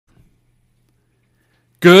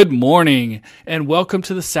Good morning, and welcome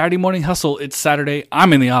to the Saturday Morning Hustle. It's Saturday.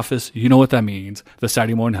 I'm in the office. You know what that means, the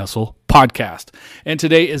Saturday Morning Hustle podcast. And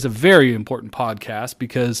today is a very important podcast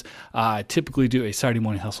because I typically do a Saturday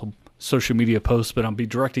Morning Hustle social media post, but I'll be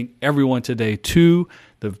directing everyone today to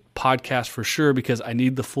the podcast for sure because I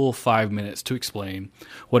need the full 5 minutes to explain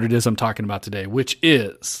what it is I'm talking about today, which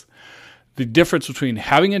is the difference between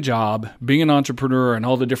having a job, being an entrepreneur, and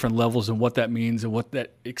all the different levels and what that means and what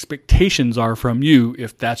that expectations are from you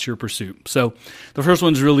if that's your pursuit. So the first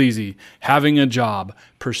one's real easy. Having a job,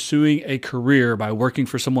 pursuing a career by working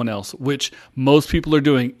for someone else, which most people are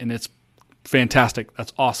doing, and it's fantastic.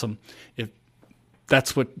 That's awesome. If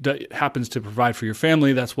that's what happens to provide for your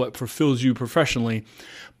family, that's what fulfills you professionally.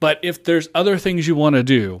 But if there's other things you want to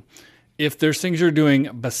do, if there's things you're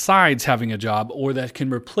doing besides having a job or that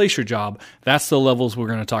can replace your job, that's the levels we're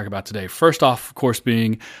going to talk about today. First off, of course,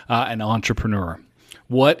 being an entrepreneur.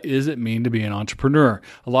 What does it mean to be an entrepreneur?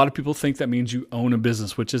 A lot of people think that means you own a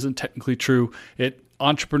business, which isn't technically true.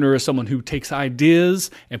 Entrepreneur is someone who takes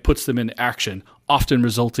ideas and puts them into action, often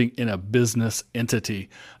resulting in a business entity.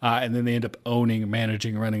 And then they end up owning,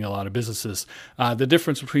 managing, running a lot of businesses. The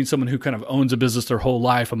difference between someone who kind of owns a business their whole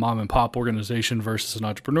life, a mom and pop organization, versus an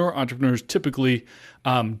entrepreneur. Entrepreneurs typically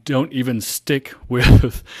don't even stick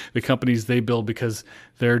with the companies they build because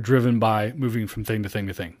they're driven by moving from thing to thing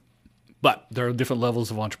to thing. But there are different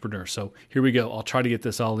levels of entrepreneurs. So here we go. I'll try to get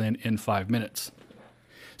this all in 5 minutes.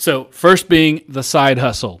 So first being the side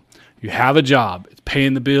hustle. You have a job, it's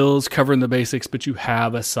paying the bills, covering the basics, but you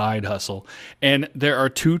have a side hustle. And there are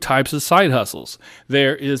two types of side hustles.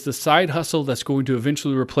 There is the side hustle that's going to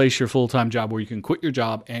eventually replace your full-time job where you can quit your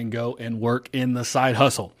job and go and work in the side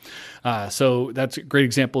hustle. So that's a great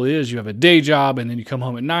example is you have a day job and then you come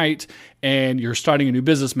home at night and you're starting a new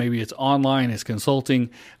business. Maybe it's online, it's consulting.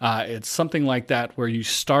 It's something like that where you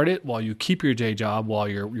start it while you keep your day job while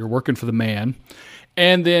you're working for the man.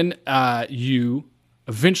 And then you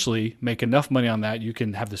eventually make enough money on that, you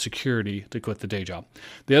can have the security to quit the day job.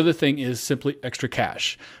 The other thing is simply extra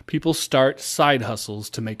cash. People start side hustles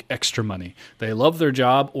to make extra money. They love their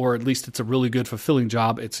job, or at least it's a really good, fulfilling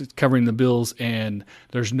job. It's covering the bills, and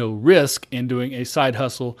there's no risk in doing a side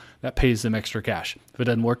hustle that pays them extra cash. If it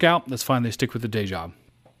doesn't work out, that's fine. They stick with the day job.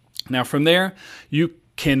 Now, from there, you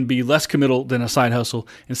can be less committal than a side hustle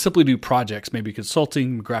and simply do projects, maybe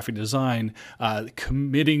consulting, graphic design,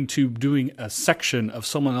 committing to doing a section of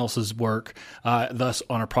someone else's work, thus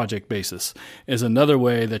on a project basis, is another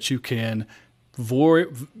way that you can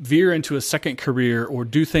veer into a second career or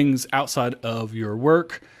do things outside of your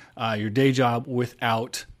work, your day job,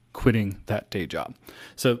 without quitting that day job.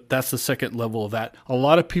 So that's the second level of that. A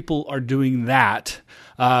lot of people are doing that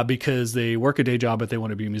because they work a day job, but they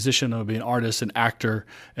want to be a musician, or be an artist, an actor,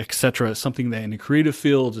 etc. It's something that in the creative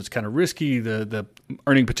fields, it's kind of risky. The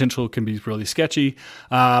earning potential can be really sketchy,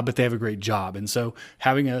 but they have a great job. And so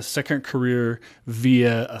having a second career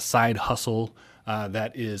via a side hustle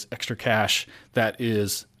that is extra cash, that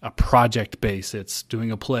is a project base. It's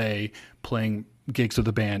doing a play, playing gigs with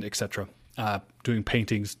a band, etc. Doing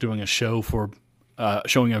paintings, doing a show for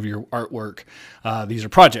showing of your artwork. These are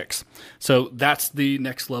projects. So that's the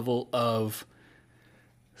next level of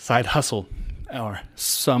side hustle, or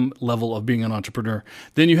some level of being an entrepreneur.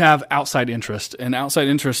 Then you have outside interest, and outside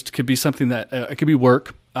interest could be something that it could be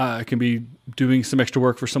work. It can be doing some extra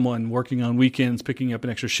work for someone, working on weekends, picking up an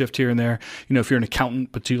extra shift here and there. You know, if you're an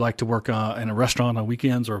accountant, but you like to work in a restaurant on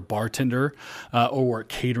weekends, or a bartender, or work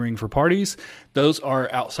catering for parties, those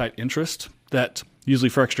are outside interest that usually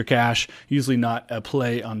for extra cash, usually not a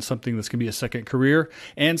play on something that's going to be a second career.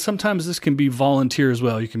 And sometimes this can be volunteer as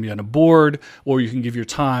well. You can be on a board, or you can give your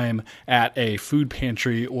time at a food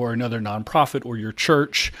pantry or another nonprofit or your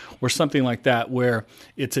church or something like that, where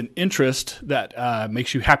it's an interest that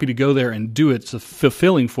makes you happy to go there and do it. It's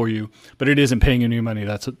fulfilling for you, but it isn't paying you any money.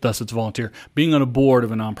 Thus it's volunteer. Being on a board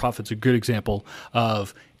of a nonprofit is a good example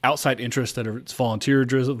of outside interest that it's volunteer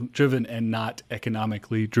driven and not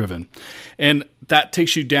economically driven. And that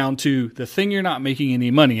takes you down to the thing you're not making any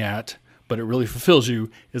money at, but it really fulfills you,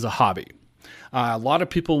 is a hobby. A lot of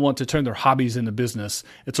people want to turn their hobbies into business.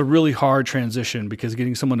 It's a really hard transition because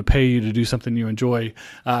getting someone to pay you to do something you enjoy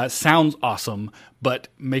sounds awesome, but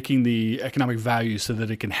making the economic value so that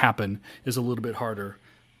it can happen is a little bit harder.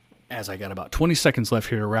 As I got about 20 seconds left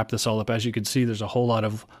here to wrap this all up. As you can see, there's a whole lot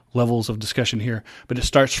of levels of discussion here, but it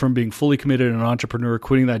starts from being fully committed an entrepreneur,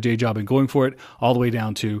 quitting that day job and going for it, all the way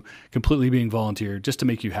down to completely being volunteer just to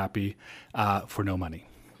make you happy for no money.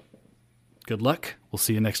 Good luck. We'll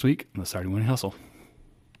see you next week on the Saturday Morning Hustle.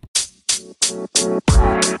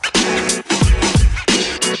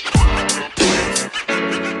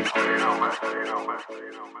 You know.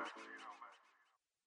 man.